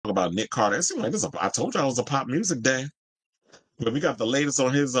about Nick Carter. It seemed like I told y'all it was a pop music day. But we got the latest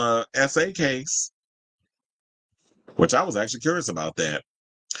on his SA case, which I was actually curious about that.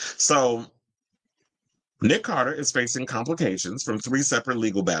 So Nick Carter is facing complications from 3 separate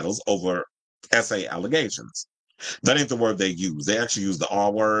legal battles over SA allegations. That ain't the word they use. They actually use the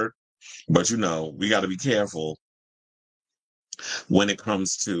R word, but we got to be careful when it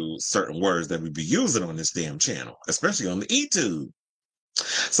comes to certain words that we be using on this damn channel, especially on the YouTube.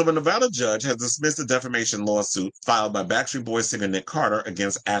 So a Nevada judge has dismissed a defamation lawsuit filed by Backstreet Boys singer Nick Carter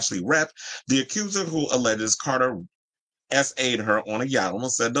against Ashley Rep, the accuser who alleges Carter SA'd her on a yacht,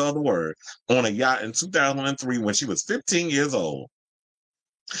 almost said the other word, on a yacht in 2003 when she was 15 years old.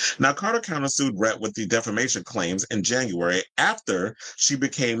 Now, Carter countersued Rep with the defamation claims in January after she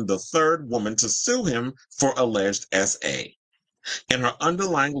became the 3rd woman to sue him for alleged SA. In her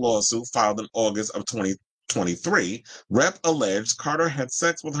underlying lawsuit filed in August of 2023, Rep alleged Carter had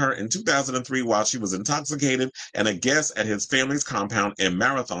sex with her in 2003 while she was intoxicated and a guest at his family's compound in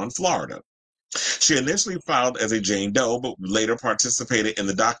Marathon, Florida. She initially filed as a Jane Doe, but later participated in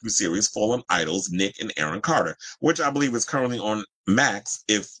the docuseries Fallen Idols, Nick and Aaron Carter, which I believe is currently on Max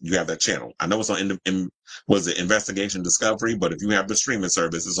if you have that channel. I know it's on was it Investigation Discovery, but if you have the streaming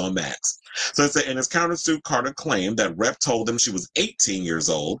service, it's on Max. So it said in his countersuit, Carter claimed that Rep told him she was 18 years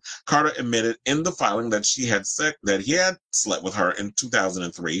old. Carter admitted in the filing that he had slept with her in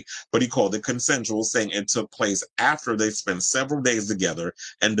 2003, but he called it consensual, saying it took place after they spent several days together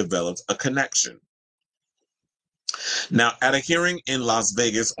and developed a connection. Now, at a hearing in Las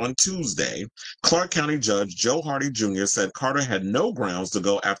Vegas on Tuesday, Clark County Judge Joe Hardy Jr. said Carter had no grounds to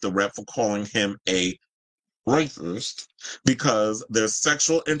go after Rep for calling him a racist because their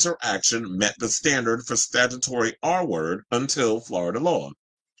sexual interaction met the standard for statutory R word under Florida law.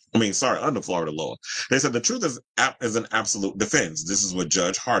 They said the truth is an absolute defense. This is what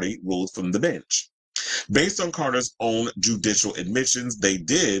Judge Hardy ruled from the bench. Based on Carter's own judicial admissions, they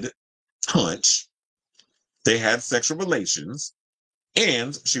did hunch, they had sexual relations,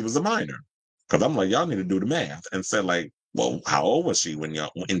 and she was a minor. Because I'm like, y'all need to do the math and say, like, well, how old was she when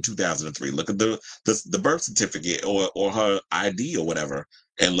y'all in 2003? Look at the birth certificate or her ID or whatever,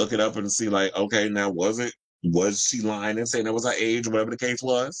 and look it up and see, like, okay, now was she lying and saying that was her age or whatever the case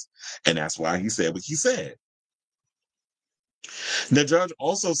was? And that's why he said what he said. The judge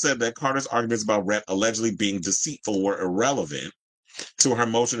also said that Carter's arguments about Rep allegedly being deceitful were irrelevant to her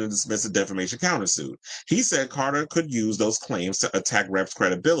motion to dismiss the defamation countersuit. He said Carter could use those claims to attack Rep's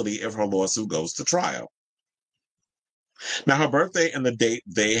credibility if her lawsuit goes to trial. Now, her birthday and the date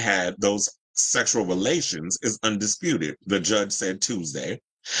they had those sexual relations is undisputed, the judge said Tuesday.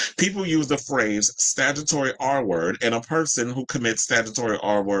 People use the phrase statutory R word, and a person who commits statutory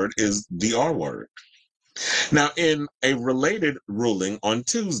R word is the R word. Now, in a related ruling on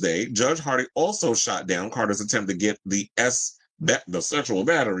Tuesday, Judge Hardy also shot down Carter's attempt to get the sexual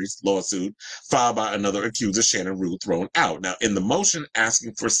batteries lawsuit filed by another accuser, Shannon Rue, thrown out. Now, in the motion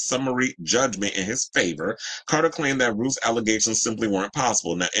asking for summary judgment in his favor, Carter claimed that Rue's allegations simply weren't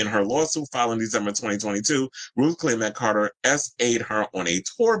possible. Now, in her lawsuit filed in December 2022, Rue claimed that Carter SA'd her on a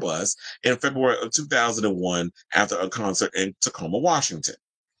tour bus in February of 2001 after a concert in Tacoma, Washington.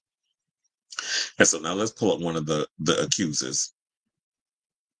 And so now let's pull up one of the accusers.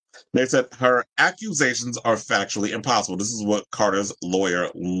 They said her accusations are factually impossible. This is what Carter's lawyer,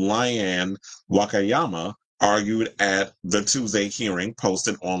 Liane Wakayama, argued at the Tuesday hearing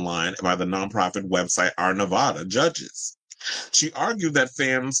posted online by the nonprofit website Our Nevada Judges. She argued that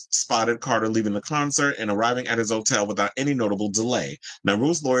fans spotted Carter leaving the concert and arriving at his hotel without any notable delay. Now,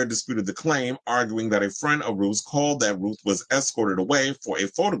 Ruth's lawyer disputed the claim, arguing that a friend of Ruth's called that Ruth was escorted away for an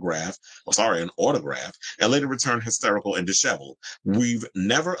autograph, and later returned hysterical and disheveled. We've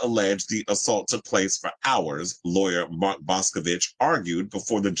never alleged the assault took place for hours, lawyer Mark Boscovich argued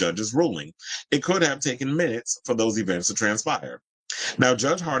before the judge's ruling. It could have taken minutes for those events to transpire. Now,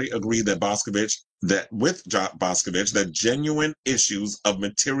 Judge Hardy agreed that that genuine issues of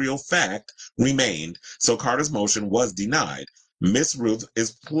material fact remained, so Carter's motion was denied. Miss Ruth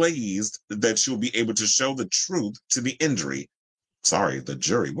is pleased that she'll be able to show the truth to the injury. Sorry, the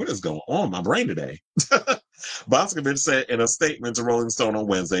jury. What is going on in my brain today? Boscovich said in a statement to Rolling Stone on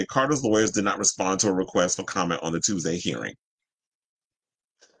Wednesday, Carter's lawyers did not respond to a request for comment on the Tuesday hearing.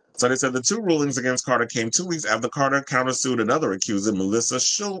 So they said the 2 rulings against Carter came 2 weeks after Carter countersued another accuser, Melissa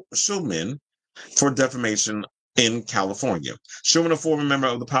Schulman, for defamation in California. Schulman, a former member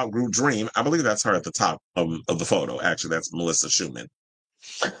of the pop group Dream, I believe that's her at the top of the photo. Actually, that's Melissa Schulman.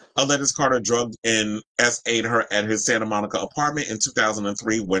 Alleges Carter drugged and SA'd her at his Santa Monica apartment in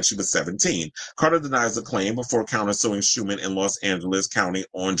 2003 when she was 17. Carter denies the claim before countersuing Schumann in Los Angeles County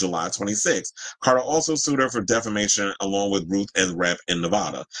on July 26. Carter also sued her for defamation along with Ruth and Rep in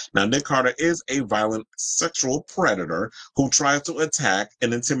Nevada. Now, Nick Carter is a violent sexual predator who tries to attack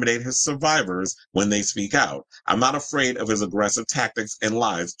and intimidate his survivors when they speak out. I'm not afraid of his aggressive tactics and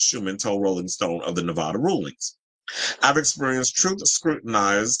lies, Schumann told Rolling Stone of the Nevada rulings. I've experienced truth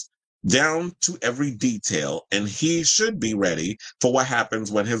scrutinized down to every detail, and he should be ready for what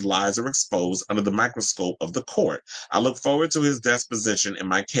happens when his lies are exposed under the microscope of the court. I look forward to his disposition in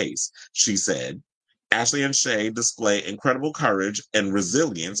my case, she said. Ashley and Shay display incredible courage and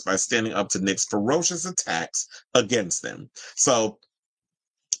resilience by standing up to Nick's ferocious attacks against them. So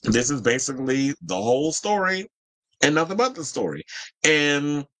this is basically the whole story and nothing but the story.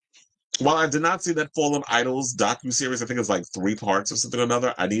 And while I did not see that Fallen Idols docuseries, I think it's like 3 parts or something or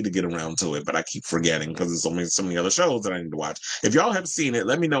another, I need to get around to it, but I keep forgetting because there's only so many other shows that I need to watch. If y'all have seen it,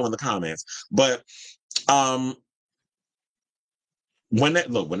 let me know in the comments. But when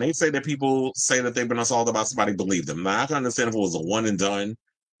they say that people say that they've been assaulted by somebody, believe them. Now, I can understand if it was a one and done.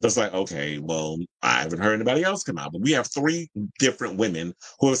 It's like, okay, well, I haven't heard anybody else come out, but we have 3 different women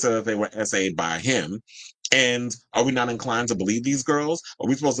who have said that they were SA'd by him. And are we not inclined to believe these girls? Are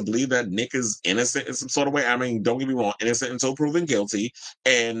we supposed to believe that Nick is innocent in some sort of way? I mean, don't get me wrong, innocent until proven guilty.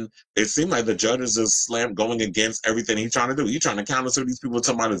 And it seemed like the judge is just going against everything he's trying to do. He's trying to counter these people,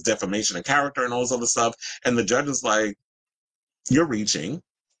 talking about his defamation of character and all this other stuff. And the judge is like, you're reaching.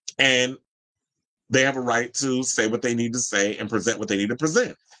 And they have a right to say what they need to say and present what they need to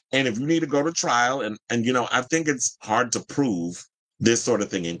present. And if you need to go to trial, and I think it's hard to prove this sort of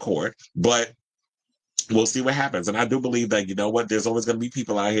thing in court, but we'll see what happens. And I do believe that, you know what, there's always going to be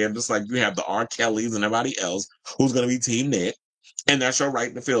people out here, just like you have the R. Kellys and everybody else who's going to be Team Nick. And that's your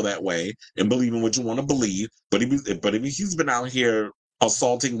right to feel that way and believe in what you want to believe. But if he's been out here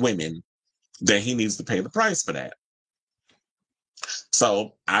assaulting women, then he needs to pay the price for that.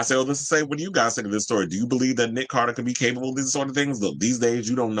 So I say all this to say, what do you guys think of this story? Do you believe that Nick Carter could be capable of these sort of things? Look, these days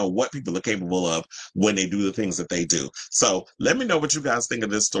you don't know what people are capable of when they do the things that they do. So let me know what you guys think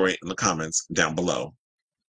of this story in the comments down below.